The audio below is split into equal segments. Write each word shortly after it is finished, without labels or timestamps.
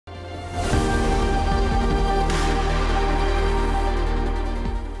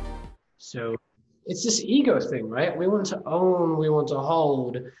So it's this ego thing, right? We want to own, we want to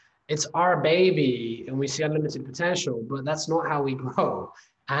hold. It's our baby and we see unlimited potential, but that's not how we grow.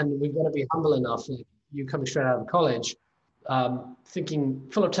 And we've got to be humble enough, like you coming straight out of college, thinking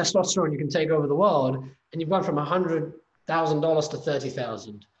full of testosterone, you can take over the world. And you've gone from $100,000 to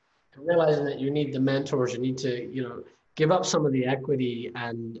 30,000, and realizing that you need the mentors, you need to, give up some of the equity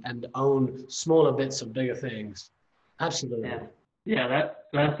and own smaller bits of bigger things. Absolutely. Yeah,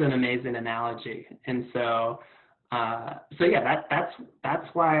 that's an amazing analogy. And so yeah, that's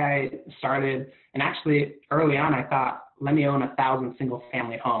why I started. And actually, early on, I thought, let me own 1,000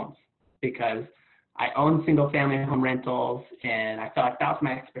 single-family homes, because I own single-family home rentals, and I felt like that was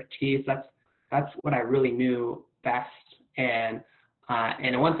my expertise. That's what I really knew best. And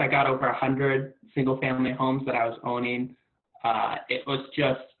once I got over 100 single-family homes that I was owning, it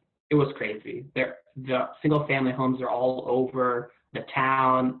was crazy. The single-family homes are all over the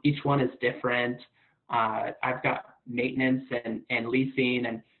town. Each one is different. I've got maintenance and leasing,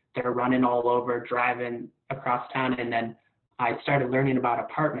 and they're running all over, driving across town. And then I started learning about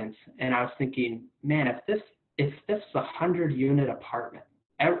apartments, and I was thinking, man, if this is a 100-unit apartment,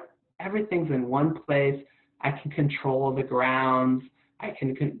 everything's in one place. I can control the grounds. I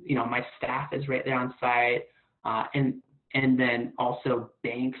can, my staff is right there on site. And then also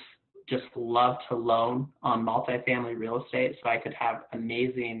banks just love to loan on multifamily real estate, so I could have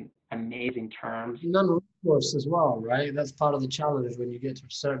amazing terms. Non-recourse as well, right? That's part of the challenge when you get to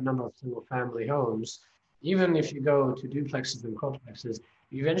a certain number of single-family homes. Even if you go to duplexes and quadplexes,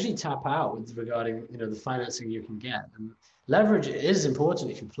 you eventually tap out with regarding, the financing you can get. And leverage is important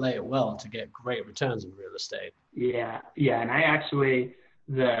if you play it well to get great returns in real estate. Yeah. And I actually,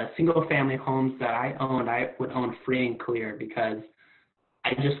 the single-family homes that I owned, I would own free and clear, because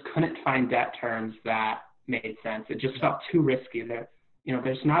I just couldn't find debt terms that made sense. It just felt too risky.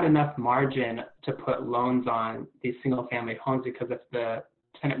 There's not enough margin to put loans on these single-family homes, because if the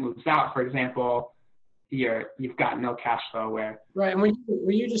tenant moves out, for example, you've got no cash flow. Right. And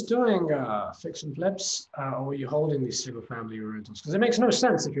were you just doing fix and flips, or were you holding these single-family rentals? Because it makes no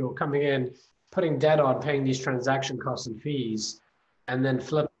sense if you're coming in, putting debt on, paying these transaction costs and fees, and then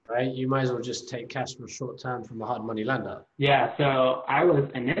flip, right? You might as well just take cash for a short term from a hard money lender. Yeah. So I was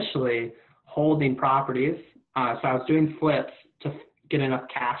initially holding properties. So I was doing flips to get enough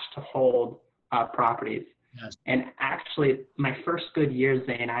cash to hold properties. Yes. And actually, my first good year,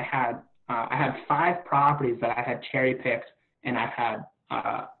 Zain, I had 5 properties that I had cherry picked, and I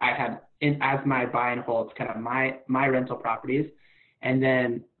had as my buy and holds, kind of my rental properties. And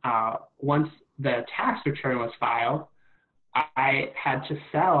then once the tax return was filed, I had to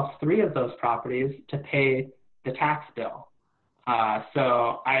sell 3 of those properties to pay the tax bill.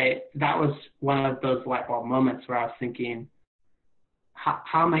 So that was one of those light bulb moments where I was thinking,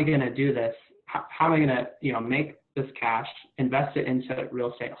 how am I going to do this? How am I going to, make this cash, invest it into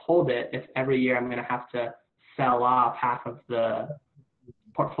real estate, hold it, if every year I'm going to have to sell off half of the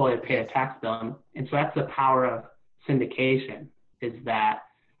portfolio to pay a tax bill? And so that's the power of syndication, is that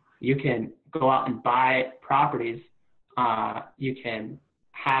you can go out and buy properties. You can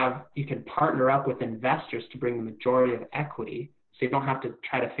partner up with investors to bring the majority of equity, so you don't have to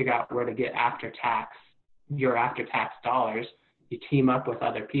try to figure out where to get your after tax dollars. You team up with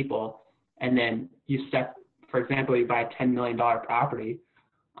other people, and then for example, you buy a $10 million property,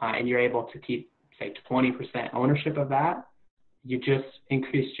 and you're able to keep, say, 20% ownership of that. You just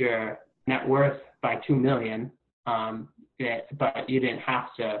increased your net worth by $2 million, but you didn't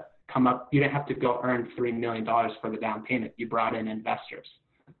have to go earn $3 million for the down payment. You brought in investors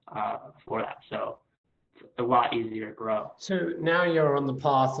for that. So it's a lot easier to grow. So now you're on the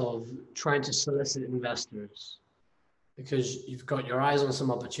path of trying to solicit investors, because you've got your eyes on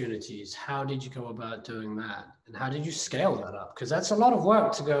some opportunities. How did you go about doing that? And how did you scale that up? Because that's a lot of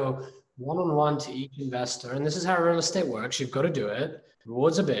work to go one-on-one to each investor. And this is how real estate works. You've got to do it. The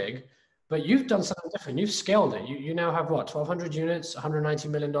rewards are big, but you've done something different. You've scaled it. You now have what, 1,200 units, $190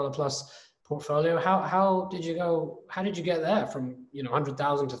 million plus portfolio. How did you get there from,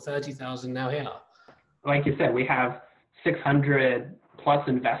 100,000 to 30,000 now here? Like you said, we have 600 plus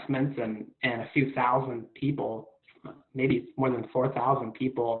investments and a few thousand people, maybe more than 4,000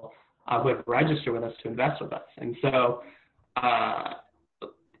 people who have registered with us to invest with us. And so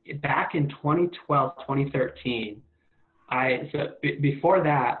back in 2012, 2013, before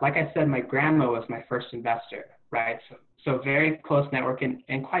that, like I said, my grandma was my first investor, right? So very close network.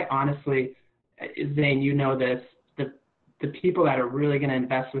 And quite honestly, Zain, you know this, the people that are really going to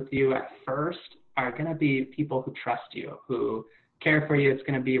invest with you at first are going to be people who trust you, who care for you. It's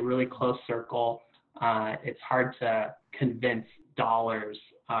going to be a really close circle. It's hard to convince dollars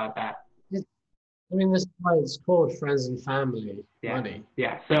that I mean, this is why it's called friends and family Yeah. money.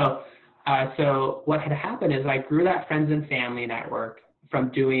 Yeah. So what had happened is I grew that friends and family network from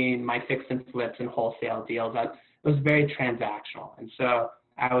doing my fix and flips and wholesale deals. It was very transactional. And so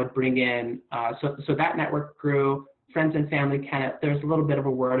I would bring in, so that network grew, friends and family there's a little bit of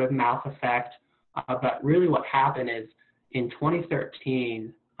a word of mouth effect. But really what happened is in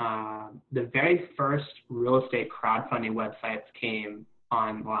 2013, the very first real estate crowdfunding websites came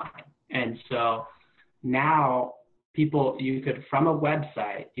online. And so now from a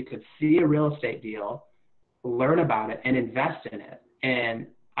website, you could see a real estate deal, learn about it, and invest in it. And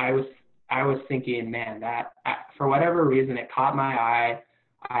I was thinking, man, for whatever reason, it caught my eye.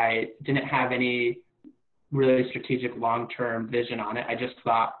 I didn't have any really strategic long-term vision on it. I just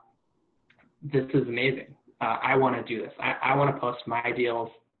thought, this is amazing. I want to do this. I want to post my deals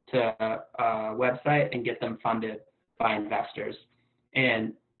to a website and get them funded by investors.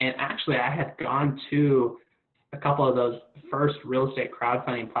 And actually, I had gone to a couple of those first real estate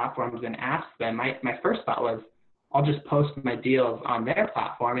crowdfunding platforms and asked them. My first thought was, I'll just post my deals on their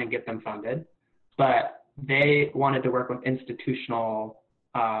platform and get them funded. But they wanted to work with institutional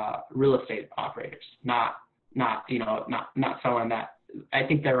real estate operators, not someone that, I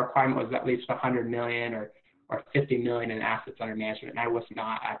think their requirement was at least 100 million or 50 million in assets under management, and I was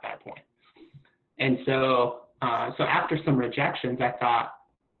not at that point. And so after some rejections, I thought,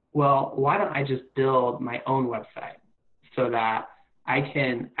 well, why don't I just build my own website so that I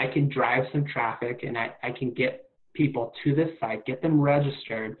can drive some traffic and I can get people to this site, get them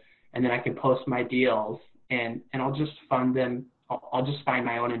registered, and then I can post my deals and I'll just fund them. I'll just find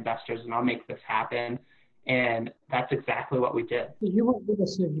my own investors and I'll make this happen. And that's exactly what we did. You want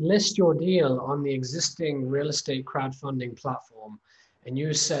to list your deal on the existing real estate crowdfunding platform, and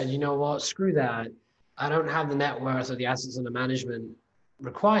you said, you know what, screw that. I don't have the net worth or the assets under management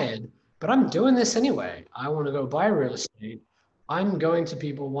required, but I'm doing this anyway. I want to go buy real estate. I'm going to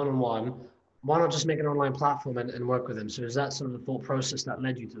people one-on-one. Why not just make an online platform and work with them? So is that sort of the thought process that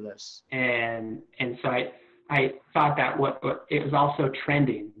led you to this? And so I thought that it was also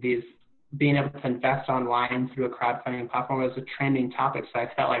trending. Being able to invest online through a crowdfunding platform was a trending topic. So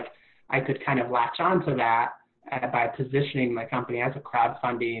I felt like I could kind of latch onto that by positioning my company as a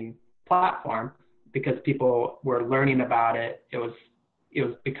crowdfunding platform, because people were learning about it. It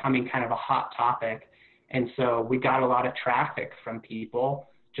was becoming kind of a hot topic. And so we got a lot of traffic from people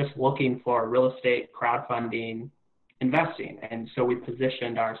just looking for real estate crowdfunding investing. And so we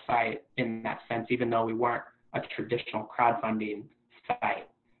positioned our site in that sense, even though we weren't a traditional crowdfunding site.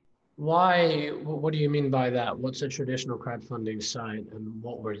 Why? What do you mean by that? What's a traditional crowdfunding site, and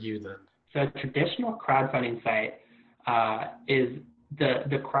what were you then? So a traditional crowdfunding site is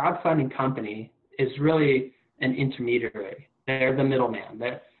the crowdfunding company is really an intermediary. They're the middleman.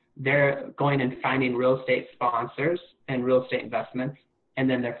 They're going and finding real estate sponsors and real estate investments, and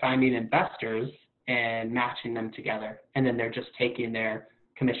then they're finding investors and matching them together. And then they're just taking their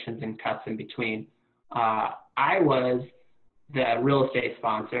commissions and cuts in between. I was the real estate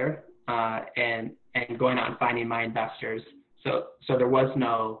sponsor and going out and finding my investors. So there was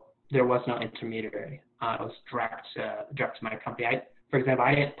no intermediary. It was direct to my company. For example,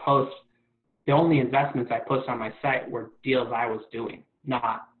 I didn't post. The only investments I posted on my site were deals I was doing,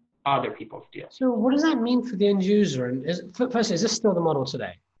 not other people's deals. So what does that mean for the end user? And firstly, is this still the model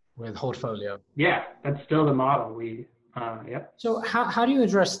today with Holdfolio? Yeah, that's still the model. Yep. So how do you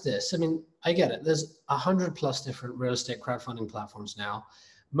address this? I mean, I get it. There's 100+ different real estate crowdfunding platforms now.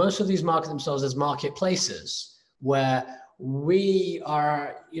 Most of these market themselves as marketplaces where we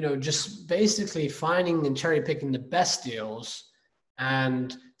are, just basically finding and cherry picking the best deals,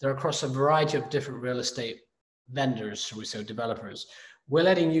 and they're across a variety of different real estate vendors, shall we say, developers. We're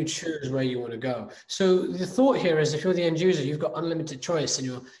letting you choose where you want to go. So the thought here is, if you're the end user, you've got unlimited choice, and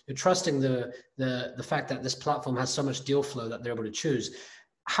you're trusting the fact that this platform has so much deal flow that they're able to choose.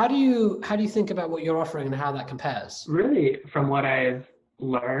 How do you think about what you're offering and how that compares? Really, from what I've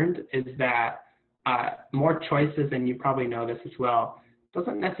learned, is that more choices, and you probably know this as well,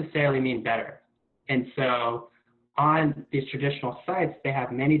 doesn't necessarily mean better. And so on these traditional sites, they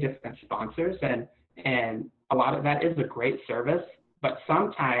have many different sponsors, and a lot of that is a great service. But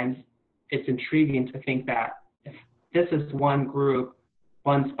sometimes it's intriguing to think that if this is one group,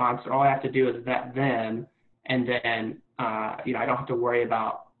 one sponsor, all I have to do is vet them, and then I don't have to worry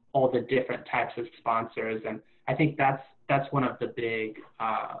about all the different types of sponsors. And I think that's one of the big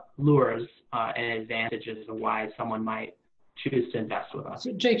lures and advantages of why someone might choose to invest with us.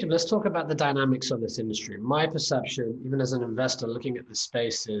 So Jacob, let's talk about the dynamics of this industry. My perception, even as an investor looking at the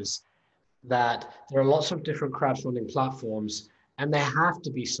space, is that there are lots of different crowdfunding platforms, and they have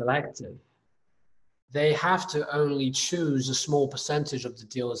to be selective. they have to only choose a small percentage of the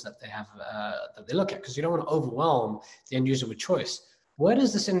deals that they have that they look at, because you don't want to overwhelm the end user with choice. Where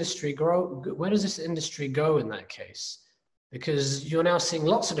does this industry grow? Where does this industry go in that case? Because you're now seeing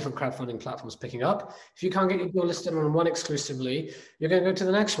lots of different crowdfunding platforms picking up. If you can't get your deal listed on one exclusively, you're going to go to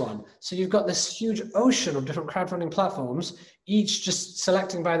the next one. So you've got this huge ocean of different crowdfunding platforms, each just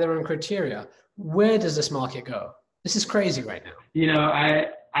selecting by their own criteria. Where does this market go? This is crazy right now. You know,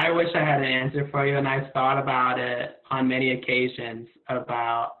 I wish I had an answer for you, and I've thought about it on many occasions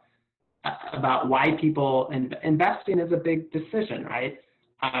about why people investing is a big decision, right?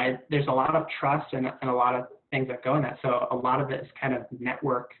 There's a lot of trust and a lot of things that go in that. So a lot of it is kind of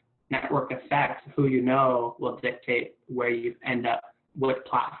network effects. Who you know will dictate where you end up, what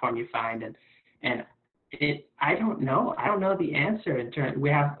platform you find, and I don't know the answer in terms. We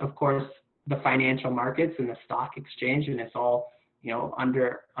have, of course, the financial markets and the stock exchange, and it's all, you know,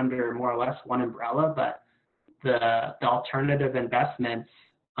 under more or less one umbrella. But the alternative investments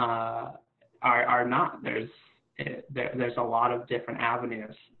are not. There's a lot of different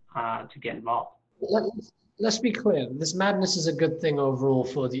avenues to get involved. Let's be clear. This madness is a good thing overall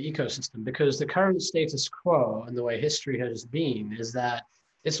for the ecosystem, because the current status quo and the way history has been is that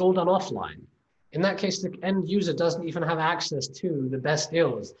it's all done offline. In that case, the end user doesn't even have access to the best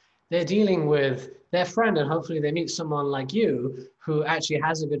deals. They're dealing with their friend, and hopefully they meet someone like you who actually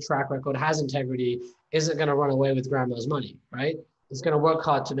has a good track record, has integrity, isn't going to run away with grandma's money, right? It's going to work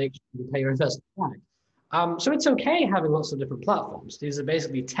hard to make sure you pay your investment back. So it's okay having lots of different platforms. These are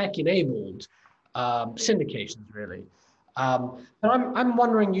basically tech-enabled syndications, really. But I'm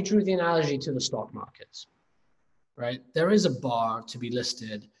wondering, you drew the analogy to the stock markets, right? There is a bar to be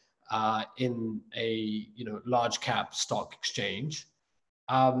listed in a large cap stock exchange.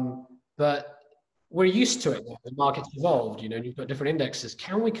 But we're used to it now. The market's evolved, you've got different indexes.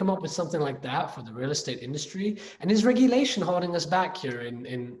 Can we come up with something like that for the real estate industry? And is regulation holding us back here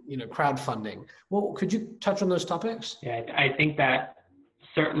in crowdfunding? Well, could you touch on those topics? Yeah, I think that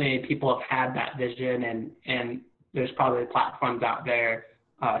certainly people have had that vision, and there's probably platforms out there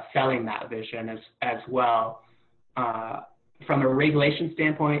selling that vision as well. From a regulation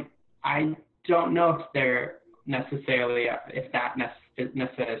standpoint, I don't know if they're necessarily, if that is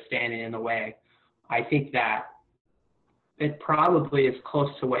necessarily standing in the way. I think that it probably is close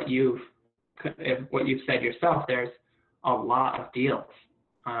to what you've said yourself. There's a lot of deals.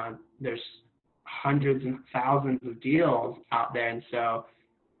 There's hundreds and thousands of deals out there, and so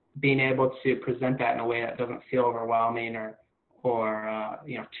being able to present that in a way that doesn't feel overwhelming or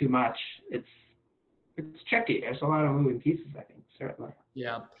too much, it's tricky. There's a lot of moving pieces, I think, certainly.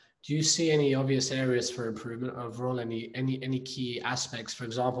 Yeah. Do you see any obvious areas for improvement overall? Any key aspects? For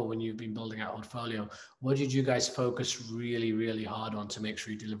example, when you've been building out a portfolio, what did you guys focus really, really hard on to make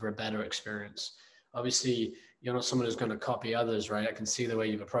sure you deliver a better experience? Obviously, you're not someone who's going to copy others, right? I can see the way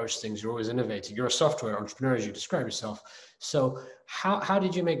you've approached things. You're always innovating. You're a software entrepreneur, as you describe yourself. So how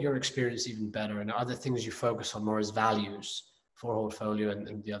did you make your experience even better? And are there things you focus on more as values for a portfolio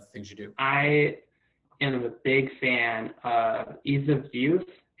and the other things you do? I am a big fan of ease of use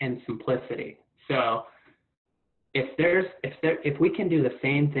and simplicity. So if we can do the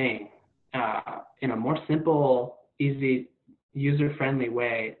same thing in a more simple, easy, user-friendly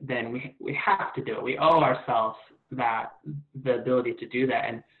way, then we have to do it. We owe ourselves the ability to do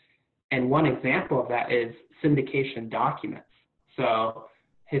that. And one example of that is syndication documents. So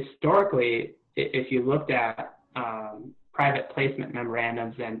historically, if you looked at private placement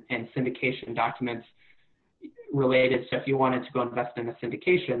memorandums and syndication documents related, so if you wanted to go invest in a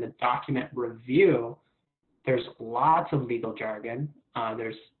syndication, the document review, there's lots of legal jargon.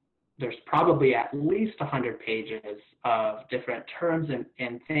 There's probably at least 100 pages of different terms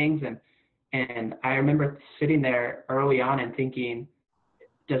and things. And I remember sitting there early on and thinking,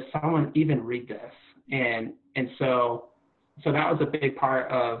 does someone even read this? And so that was a big part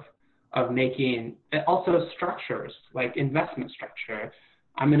of making, also structures, like investment structure.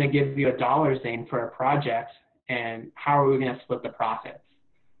 I'm going to give you $1, Zain, for a project, and how are we going to split the profits,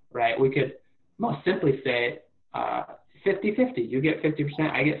 right? We could most simply say 50-50. You get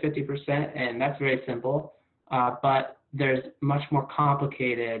 50%, I get 50%, and that's very simple. But there's much more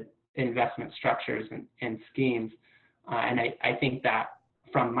complicated investment structures and schemes. And I think that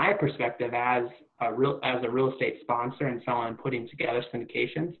from my perspective as a real estate sponsor and someone putting together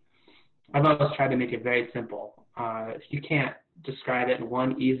syndications, I've always tried to make it very simple. If you can't describe it in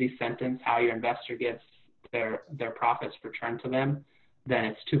one easy sentence how your investor gets their profits returned to them, then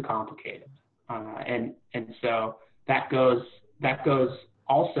it's too complicated. And so that goes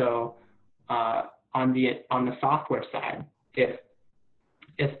also on the software side.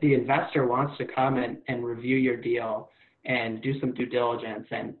 if the investor wants to come and review your deal and do some due diligence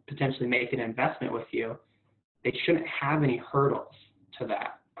and potentially make an investment with you, they shouldn't have any hurdles to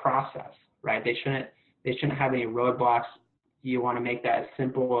that process, right? They shouldn't have any roadblocks. You want to make that as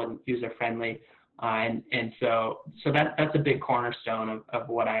simple and user friendly, and so that's a big cornerstone of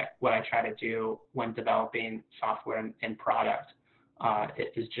what I try to do when developing software and product.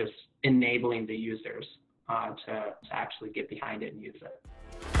 It is just enabling the users to actually get behind it and use it.